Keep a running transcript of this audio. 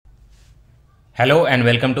Hello and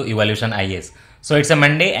welcome to Evolution IAS. So it's a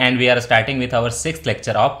Monday and we are starting with our 6th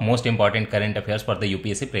lecture of most important current affairs for the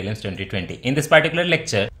UPSC Prelims 2020. In this particular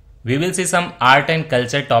lecture, we will see some art and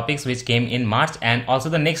culture topics which came in March, and also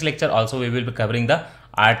the next lecture also we will be covering the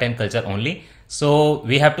art and culture only. So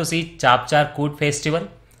we have to see Chapchar Koot festival,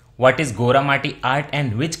 what is Goramati art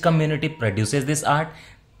and which community produces this art,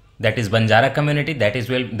 that is Banjara community,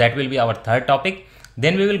 that will be our third topic.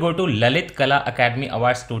 Then we will go to Lalit Kala Academy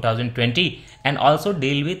Awards 2020 and also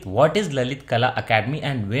deal with what is Lalit Kala Academy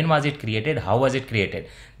and when was it created, how was it created.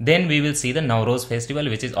 Then we will see the Nowroz festival,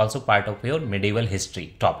 which is also part of your medieval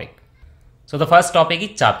history topic. So the first topic is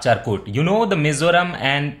Chapchar Koot. You know, the Mizoram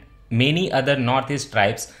and many other northeast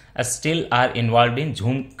tribes still are involved in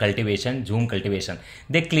jhum cultivation.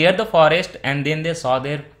 They clear the forest and then they saw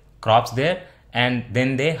their crops there and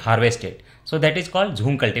then they harvest it. So that is called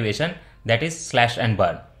jhum cultivation, that is slash and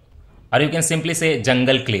burn. Or you can simply say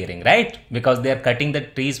jungle clearing, right? Because they are cutting the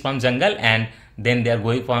trees from jungle and then they are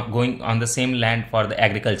going on the same land for the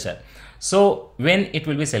agriculture. So when it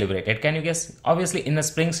will be celebrated, can you guess? Obviously in the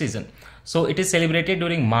spring season. So it is celebrated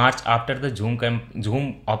during March after the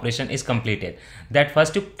jhum operation is completed. That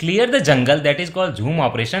first you clear the jungle, that is called jhum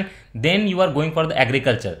operation. Then you are going for the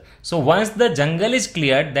agriculture. So once the jungle is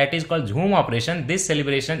cleared, that is called jhum operation. This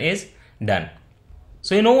celebration is done.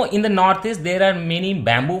 So you know, in the northeast there are many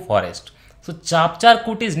bamboo forests. So Chapchar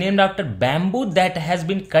Koot is named after bamboo that has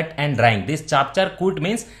been cut and drying. This Chapchar Koot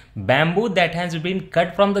means bamboo that has been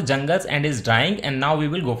cut from the jungles and is drying, and now we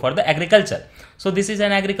will go for the agriculture. So this is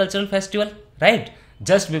an agricultural festival, right?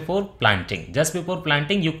 Just before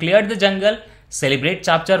planting you cleared the jungle, celebrate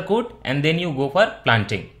Chapchar Koot, and then you go for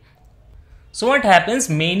planting. So what happens,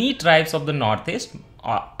 many tribes of the northeast,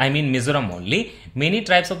 Mizoram only, many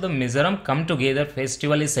tribes of the Mizoram come together,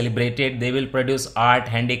 festival is celebrated, they will produce art,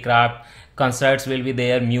 handicraft, concerts will be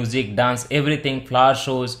there, music, dance, everything, flower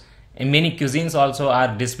shows, and many cuisines also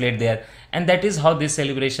are displayed there. And that is how this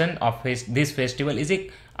celebration of this festival is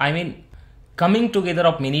coming together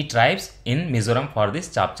of many tribes in Mizoram for this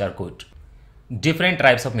Chapchar Koot. Different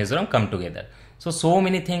tribes of Mizoram come together. So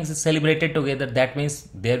many things is celebrated together. That means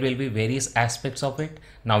there will be various aspects of it.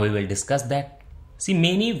 Now we will discuss that. See,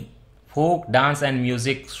 many folk dance and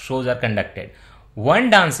music shows are conducted.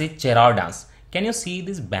 One dance is Cherao dance. Can you see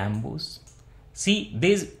these bamboos? See,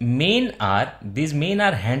 these men are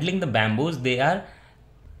handling the bamboos. They are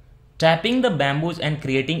tapping the bamboos and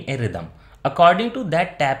creating a rhythm. According to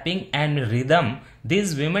that tapping and rhythm,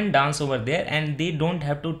 these women dance over there and they don't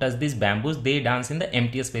have to touch these bamboos. They dance in the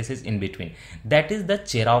empty spaces in between. That is the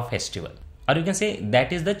Cherao festival, or you can say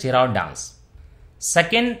that is the Cherao dance.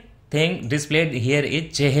 Second thing displayed here is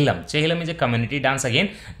Chehilam. Chehilam is a community dance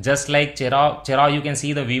again. Just like Cherao, you can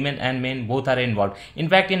see the women and men both are involved. In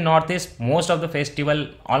fact, in Northeast, most of the festival,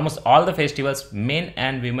 almost all the festivals, men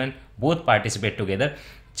and women both participate together.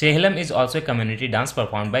 Chehilam is also a community dance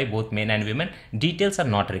performed by both men and women. Details are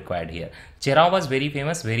not required here. Cherao was very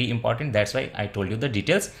famous, very important. That's why I told you the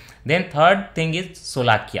details. Then third thing is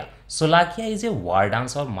Solakia. Solakia is a war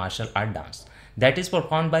dance or martial art dance that is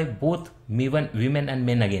performed by both women and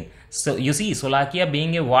men again. So you see, Solakia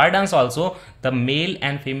being a war dance also, the male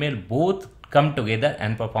and female both come together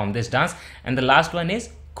and perform this dance. And the last one is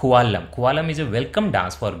Kualam. Kualam is a welcome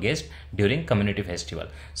dance for guests during community festival.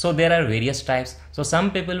 So there are various types. So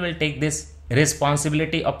some people will take this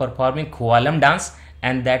responsibility of performing Kualam dance,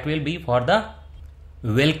 and that will be for the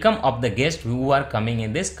welcome of the guests who are coming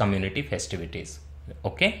in this community festivities.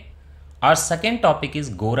 Okay. Our second topic is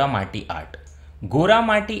Goramati art.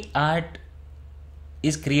 Goramati art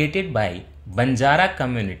is created by Banjara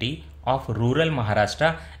community of rural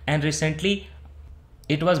Maharashtra, and recently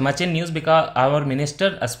it was much in news because our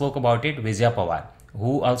minister spoke about it, Vijaya Pawar,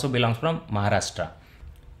 who also belongs from Maharashtra.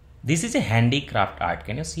 This is a handicraft art.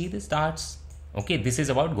 Can you see these arts? Okay, this is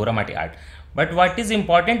about Goramati art. But what is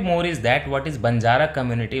important more is that what is Banjara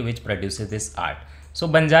community which produces this art. So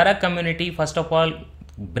Banjara community, first of all,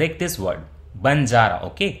 break this word, Banjara,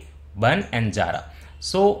 okay? Ban and Jara.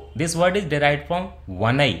 So this word is derived from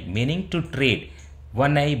Vanai, meaning to trade.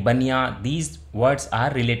 Vanai, Banya, these words are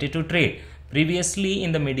related to trade. Previously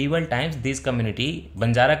in the medieval times, this community,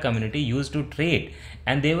 Banjara community, used to trade,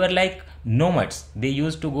 and they were like nomads. They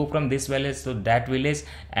used to go from this village to that village,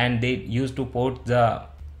 and they used to port the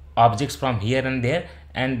objects from here and there,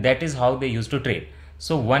 and that is how they used to trade.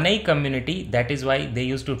 So Vanai community, that is why they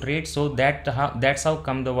used to trade. So that's how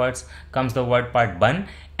comes the word part ban.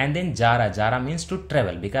 And then Jara means to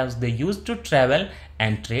travel, because they used to travel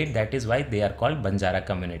and trade. That is why they are called Banjara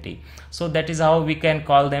community. So that is how we can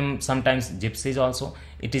call them sometimes gypsies also.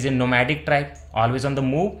 It is a nomadic tribe, always on the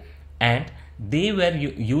move, and they were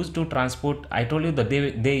used to transport, I told you that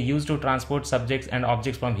they used to transport subjects and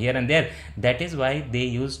objects from here and there. That is why they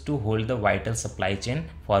used to hold the vital supply chain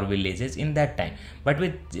for villages in that time. But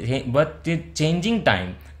with changing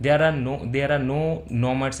time, there are no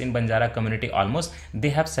nomads in Banjara community almost. They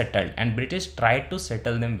have settled, and British tried to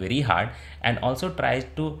settle them very hard and also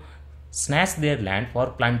tried to snatch their land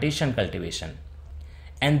for plantation cultivation.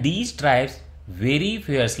 And these tribes very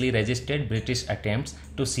fiercely resisted British attempts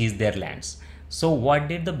to seize their lands. So what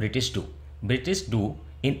did the British do? British do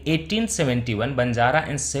in 1871, Banjara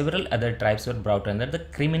and several other tribes were brought under the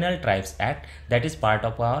Criminal Tribes Act, that is part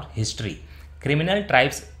of our history. Criminal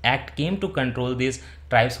Tribes Act came to control these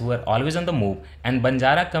tribes who were always on the move, and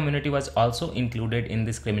Banjara community was also included in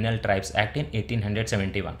this Criminal Tribes Act in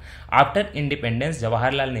 1871. After independence,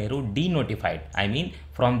 Jawaharlal Nehru denotified, I mean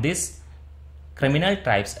from this Criminal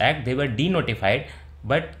Tribes Act they were denotified,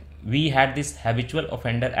 but we had this Habitual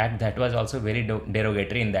Offender Act that was also very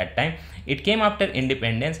derogatory in that time. It came after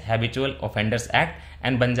independence, Habitual Offenders Act,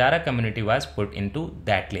 and Banjara community was put into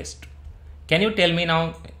that list. Can you tell me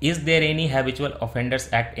now, is there any Habitual Offenders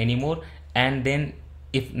Act anymore? And then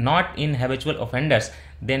if not in Habitual Offenders,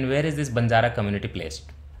 then where is this Banjara community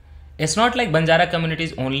placed? It's not like Banjara community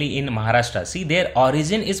is only in Maharashtra. See, their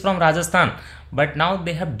origin is from Rajasthan, but now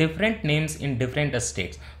they have different names in different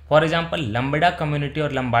states. For example, Lambada community or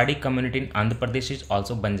Lambadi community in Andhra Pradesh is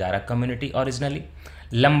also Banjara community originally.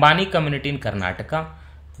 Lambani community in Karnataka,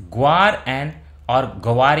 Gwar and or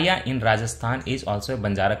Gawaria in Rajasthan is also a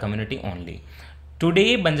Banjara community only.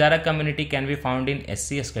 Today, Banjara community can be found in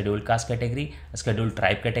SC, scheduled caste category, scheduled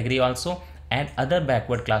tribe category also, and other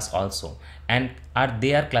backward class also, and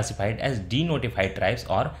they are classified as denotified tribes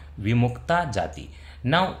or Vimukta Jati.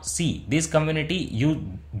 Now see, this community,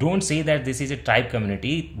 you don't say that this is a tribe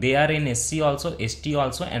community. They are in SC also, ST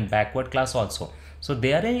also, and backward class also. So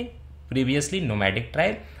they are a previously nomadic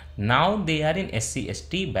tribe. Now they are in SC,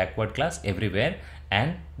 ST, backward class everywhere,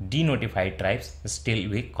 and denotified tribes still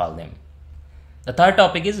we call them. The third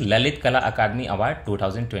topic is Lalit Kala Akademi Award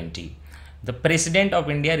 2020. The President of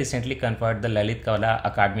India recently conferred the Lalit Kala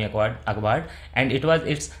Akademi Award, and it was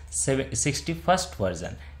its 61st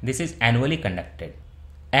version. This is annually conducted,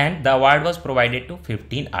 and the award was provided to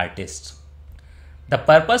 15 artists. The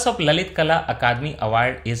purpose of Lalit Kala Akademi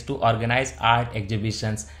Award is to organize art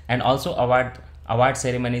exhibitions, and also award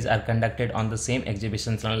ceremonies are conducted on the same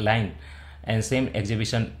exhibition line and same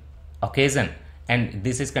exhibition occasion, and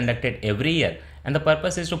this is conducted every year, and the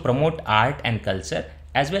purpose is to promote art and culture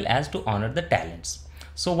as well as to honor the talents.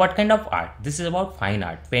 So what kind of art? This is about fine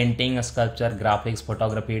art, painting, sculpture, graphics,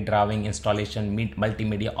 photography, drawing, installation,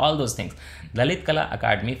 multimedia, all those things. Lalit Kala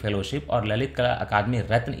Akademi Fellowship or Lalit Kala Akademi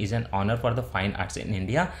Ratna is an honor for the fine arts in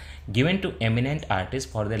India, given to eminent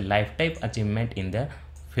artists for their lifetime achievement in the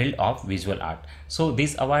field of visual art. So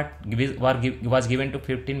this award was given to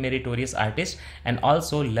 15 meritorious artists, and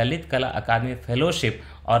also Lalit Kala Akademi Fellowship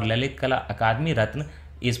or Lalit Kala Akademi Ratna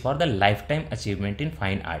is for the lifetime achievement in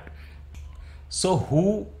fine art. So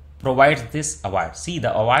who provides this award? See,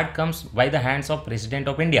 the award comes by the hands of President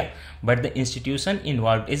of India, but the institution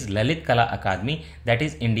involved is Lalit Kala Akademi, that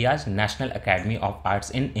is India's National Academy of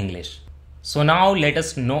Arts in English. So now let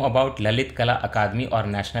us know about Lalit Kala Akademi or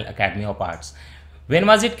National Academy of Arts. When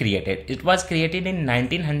was it created? It was created in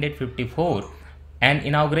 1954, and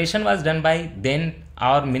inauguration was done by then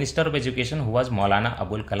our Minister of Education, who was Maulana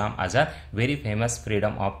Abul Kalam Azad, very famous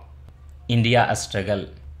freedom of India's struggle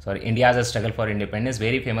for independence,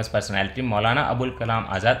 very famous personality. Maulana Abul Kalam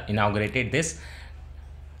Azad inaugurated this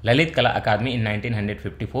Lalit Kala Akademi in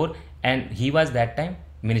 1954, and he was that time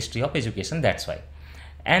Ministry of Education, that's why.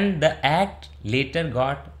 And the act later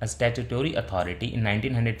got a statutory authority in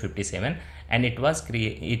 1957, and it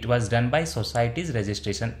was done by Societies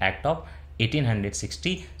Registration Act of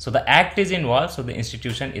 1860. So the act is involved, so the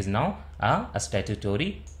institution is now a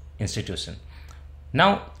statutory institution.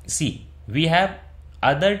 Now see, we have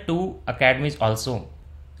other two academies also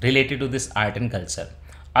related to this art and culture.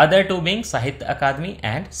 Other two being Sahitya Akademi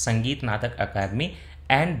and Sangeet Natak Akademi,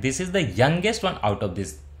 and this is the youngest one out of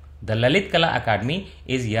this. The Lalit Kala Akademi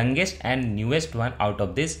is youngest and newest one out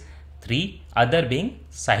of this three, other being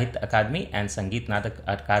Sahitya Akademi and Sangeet Natak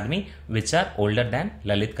Akademi, which are older than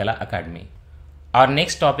Lalit Kala Akademi. Our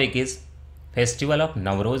next topic is Festival of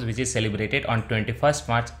Navroz, which is celebrated on 21st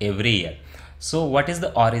March every year. So what is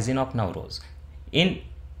the origin of Navroz? In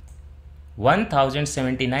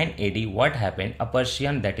 1079 AD, what happened? A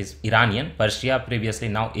Persian, that is Iranian, Persia previously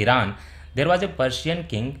now Iran, there was a Persian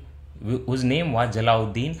king whose name was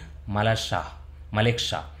Jalauddin Malik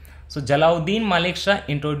Shah. So Jalauddin Malik Shah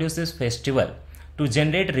introduced this festival to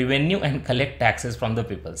generate revenue and collect taxes from the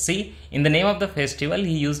people. See, in the name of the festival,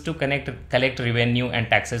 he used to collect revenue and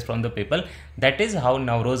taxes from the people. That is how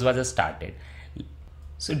Nowruz was started.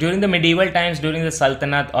 So during the medieval times, during the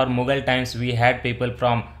Sultanate or Mughal times, we had people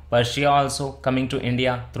from Persia also coming to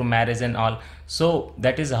India through marriage and all. So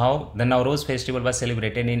that is how the Nowruz festival was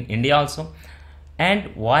celebrated in India also.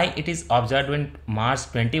 And why it is observed on March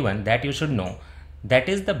 21, that you should know. That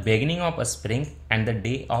is the beginning of a spring and the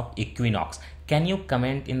day of equinox. Can you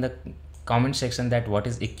comment in the comment section that what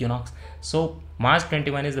is equinox? So March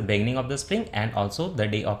 21 is the beginning of the spring and also the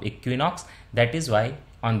day of equinox. That is why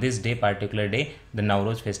on this day, particular day, the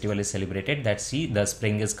Nowruz festival is celebrated, that see the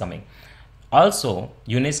spring is coming. Also,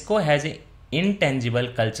 UNESCO has an intangible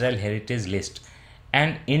cultural heritage list,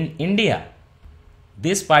 and in India,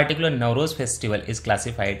 this particular Nowruz festival is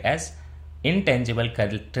classified as intangible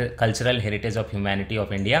cultural heritage of humanity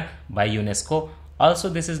of India by UNESCO. Also,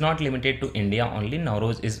 this is not limited to India only.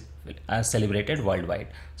 Nowruz is celebrated worldwide.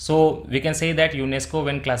 So we can say that UNESCO,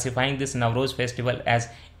 when classifying this Nowruz festival as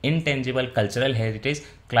intangible cultural heritage,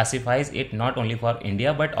 classifies it not only for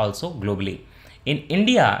India but also globally. In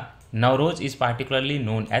India, Nowruz is particularly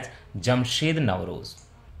known as Jamshed Nowruz.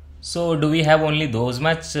 So do we have only those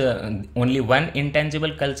much, only one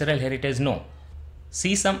intangible cultural heritage? No.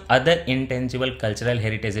 See some other intangible cultural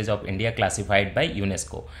heritages of India classified by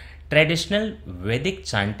UNESCO. Traditional Vedic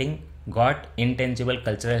chanting got intangible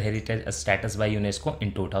cultural heritage status by UNESCO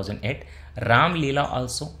in 2008. Ram Leela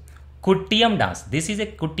also. Kuttiyam dance.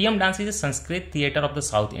 Kuttiyam dance is a Sanskrit theatre of the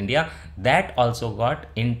South India that also got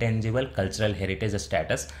intangible cultural heritage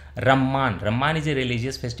status. Ramman is a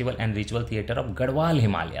religious festival and ritual theatre of Garhwal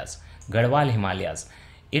Himalayas.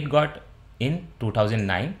 It got in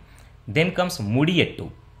 2009. Then comes Mudiyettu.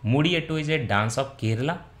 Mudiyettu is a dance of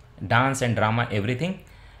Kerala, dance and drama, everything.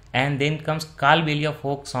 And then comes Kalbelia,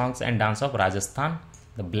 folk songs and dance of Rajasthan.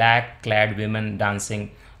 The black clad women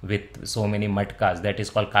dancing with so many matkas, that is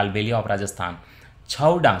called Kalbelia of Rajasthan.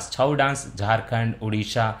 Chhau dance, Jharkhand,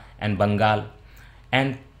 Odisha and Bengal.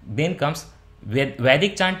 And then comes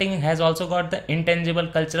Vedic chanting has also got the intangible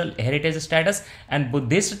cultural heritage status, and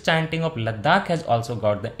Buddhist chanting of Ladakh has also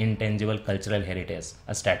got the intangible cultural heritage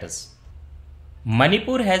status.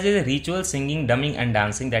 Manipur has a ritual singing, drumming and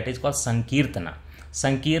dancing that is called Sankirtana.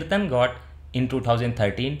 Sankirtan got in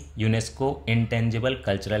 2013 UNESCO intangible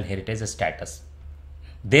cultural heritage status.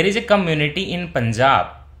 There is a community in Punjab,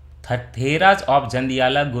 Theras of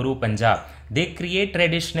Jandiala Guru Punjab. They create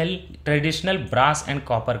traditional brass and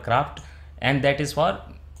copper craft, and that is for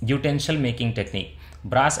utensil making technique.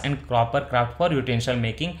 Brass and copper craft for utensil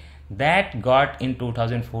making, that got in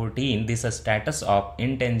 2014 this status of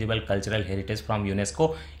intangible cultural heritage from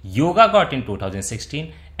UNESCO. Yoga got in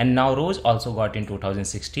 2016 and Nowruz also got in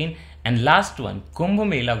 2016, and last one, Kumbh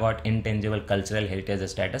Mela, got intangible cultural heritage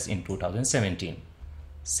status in 2017.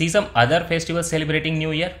 See some other festivals celebrating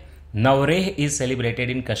New Year. Navreh is celebrated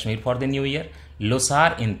in Kashmir for the New Year.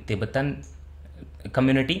 Losar in Tibetan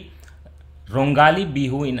community. Rongali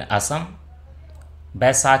Bihu in Assam.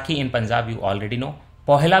 Baisakhi in Punjab, you already know.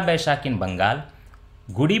 Pohla Baishakh in Bengal.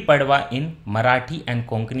 Gudi Padwa in Marathi and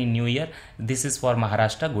Konkani New Year. This is for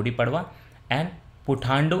Maharashtra, Gudi Padwa. And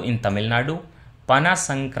Puthandu in Tamil Nadu. Pana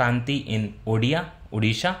Sankranti in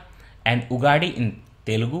Odisha. And Ugadi in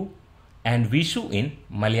Telugu. And Vishu in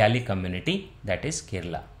Malayali community, that is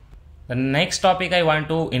Kerala. The next topic I want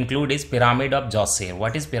to include is Pyramid of Djoser.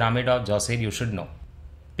 What is Pyramid of Djoser? You should know.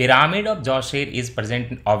 Pyramid of Djoser is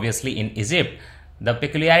present obviously in Egypt. The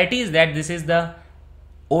peculiarity is that this is the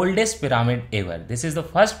oldest pyramid ever. This is the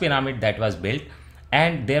first pyramid that was built,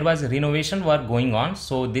 and there was renovation work going on.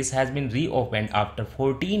 So this has been reopened after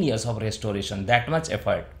 14 years of restoration. That much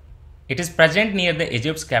effort. It is present near the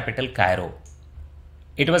Egypt's capital Cairo.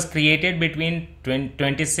 It was created between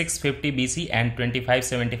 2650 BC and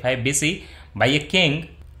 2575 BC by a king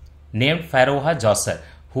named Pharaoh Djoser,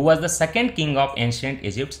 who was the second king of ancient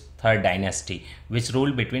Egypt's third dynasty, which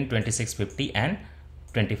ruled between 2650 and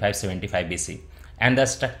 2575 BC. And the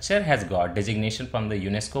structure has got designation from the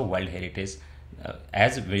UNESCO World Heritage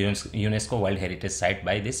as UNESCO World Heritage Site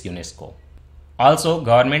by this UNESCO. Also,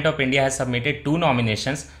 Government of India has submitted 2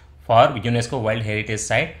 nominations for UNESCO World Heritage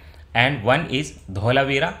Site, and one is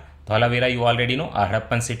Dholavira. Dholavira you already know, a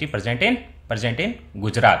Harappan city present in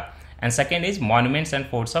Gujarat. And second is Monuments and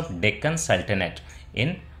Forts of Deccan Sultanate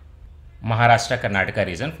in Maharashtra Karnataka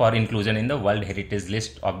region for inclusion in the World Heritage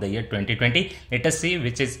List of the year 2020. Let us see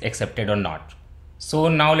which is accepted or not. So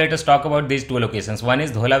now let us talk about these 2 locations. One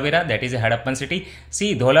is Dholavira, that is a Harappan city.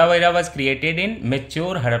 See, Dholavira was created in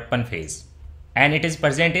mature Harappan phase and it is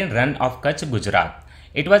present in Rann of Kutch, Gujarat.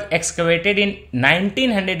 It was excavated in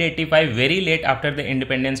 1985, very late after the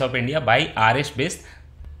independence of India, by R.S. Bist,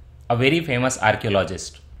 a very famous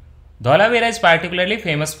archaeologist. Dholavira is particularly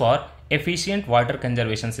famous for efficient water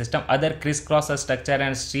conservation system, other crisscross structure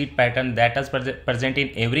and street pattern that is present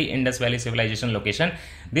in every Indus Valley civilization location.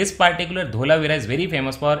 This particular Dholavira is very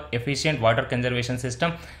famous for efficient water conservation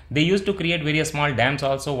system. They used to create various small dams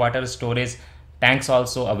also, water storage tanks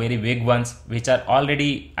also, a very big ones, which are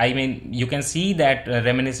already, I mean, you can see that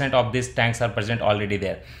reminiscent of these tanks are present already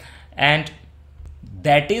there. And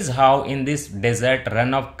that is how in this desert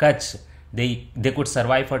run of Kutch, they could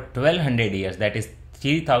survive for 1200 years, that is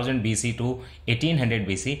 3000 BC to 1800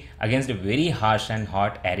 BC, against a very harsh and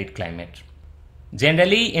hot arid climate.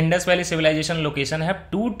 Generally, Indus Valley civilization location have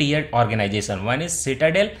two-tiered organization. One is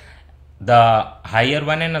citadel, the higher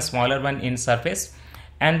one and a smaller one in surface,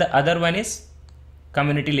 and the other one is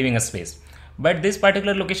community living space. But this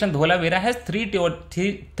particular location, Dholavira, has three-tier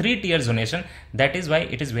zonation. That is why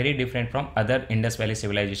it is very different from other Indus Valley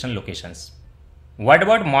civilization locations. What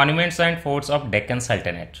about monuments and forts of Deccan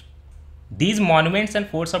Sultanate? These monuments and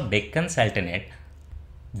forts of Deccan Sultanate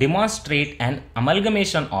demonstrate an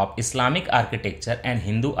amalgamation of Islamic architecture and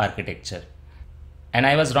Hindu architecture. And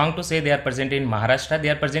I was wrong to say they are present in Maharashtra. They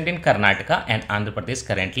are present in Karnataka and Andhra Pradesh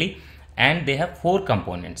currently, and they have four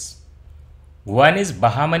components. One is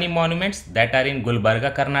Bahamani monuments that are in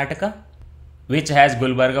Gulbarga, Karnataka, which has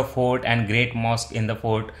Gulbarga Fort and Great Mosque in the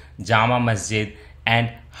fort, Jama Masjid,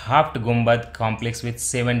 and Haft Gumbad complex with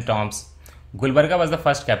 7 tombs. Gulbarga was the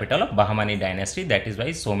first capital of Bahamani dynasty, that is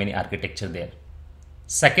why so many architecture there.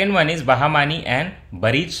 Second one is Bahamani and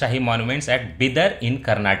Barid Shahi monuments at Bidar in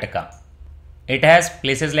Karnataka. It has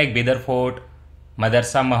places like Bidar Fort,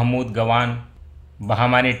 Madarsa Mahmud Gawan,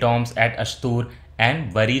 Bahamani tombs at Ashtur,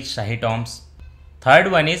 and Barid Shahi tombs.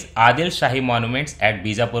 Third one is Adil Shahi monuments at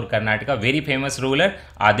Bijapur, Karnataka. Very famous ruler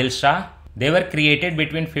Adil Shah. They were created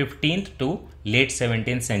between 15th to late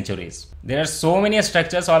 17th centuries. There are so many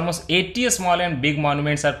structures, almost 80 small and big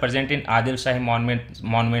monuments are present in Adil Shahi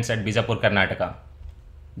monuments at Bijapur, Karnataka.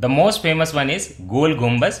 The most famous one is Gol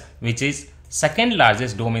Gumbaz, which is second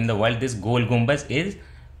largest dome in the world. This Gol Gumbaz is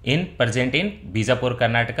present in Bijapur,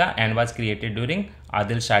 Karnataka, and was created during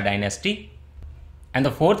Adil Shah dynasty. And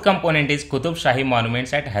the fourth component is Qutub Shahi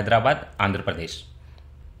monuments at Hyderabad, Andhra Pradesh.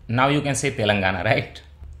 Now you can say Telangana, right?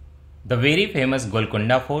 The very famous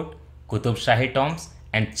Golconda Fort, Qutub Shahi tombs,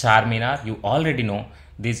 and Charminar, you already know,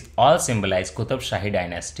 these all symbolize Qutub Shahi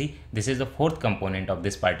dynasty. This is the fourth component of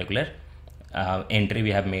this particular entry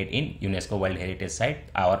we have made in UNESCO World Heritage Site,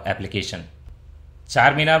 our application.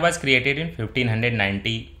 Charminar was created in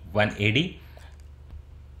 1591 AD,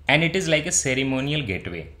 and it is like a ceremonial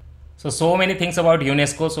gateway. So many things about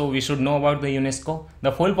UNESCO, so we should know about the UNESCO.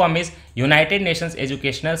 The full form is United Nations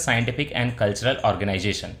Educational, Scientific and Cultural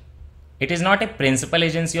Organization. It is not a principal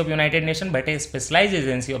agency of United Nations, but a specialized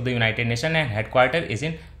agency of the United Nations, and headquarters is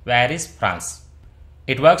in Paris, France.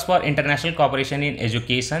 It works for international cooperation in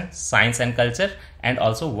education, science and culture, and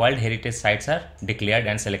also World Heritage Sites are declared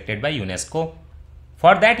and selected by UNESCO.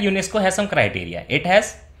 For that, UNESCO has some criteria. It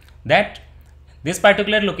has that this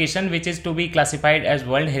particular location, which is to be classified as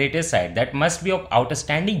World Heritage Site, that must be of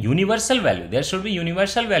outstanding universal value. There should be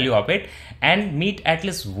universal value of it and meet at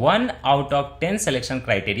least 1 out of 10 selection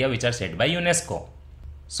criteria which are set by UNESCO.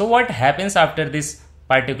 So what happens after this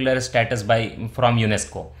particular status from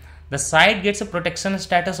UNESCO? The site gets a protection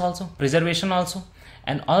status also, preservation also,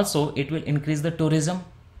 and also it will increase the tourism.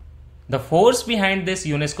 The force behind this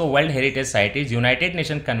UNESCO World Heritage Site is United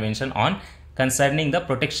Nations Convention on concerning the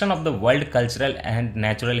protection of the world cultural and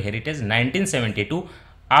natural heritage 1972.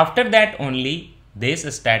 After that only this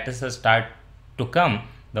status start to come,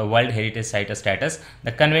 the World Heritage Site status.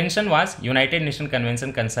 The convention was United Nations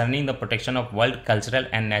Convention concerning the protection of world cultural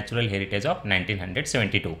and natural heritage of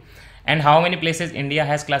 1972. And how many places India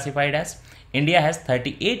has classified as? India has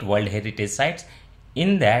 38 World Heritage Sites.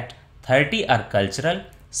 In that 30 are cultural,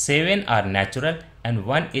 7 are natural, and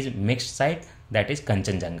 1 is mixed site, that is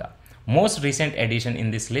Kanchenjunga. Most recent addition in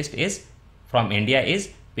this list is from India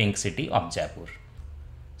is Pink City of Jaipur.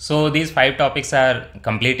 So these 5 topics are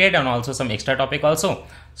completed, and also some extra topic also.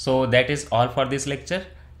 So that is all for this lecture,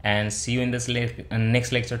 and see you in this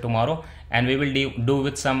next lecture tomorrow, and we will do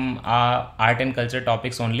with some art and culture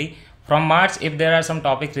topics only. From March, if there are some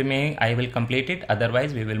topics remaining, I will complete it.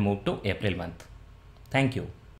 Otherwise, we will move to April month. Thank you.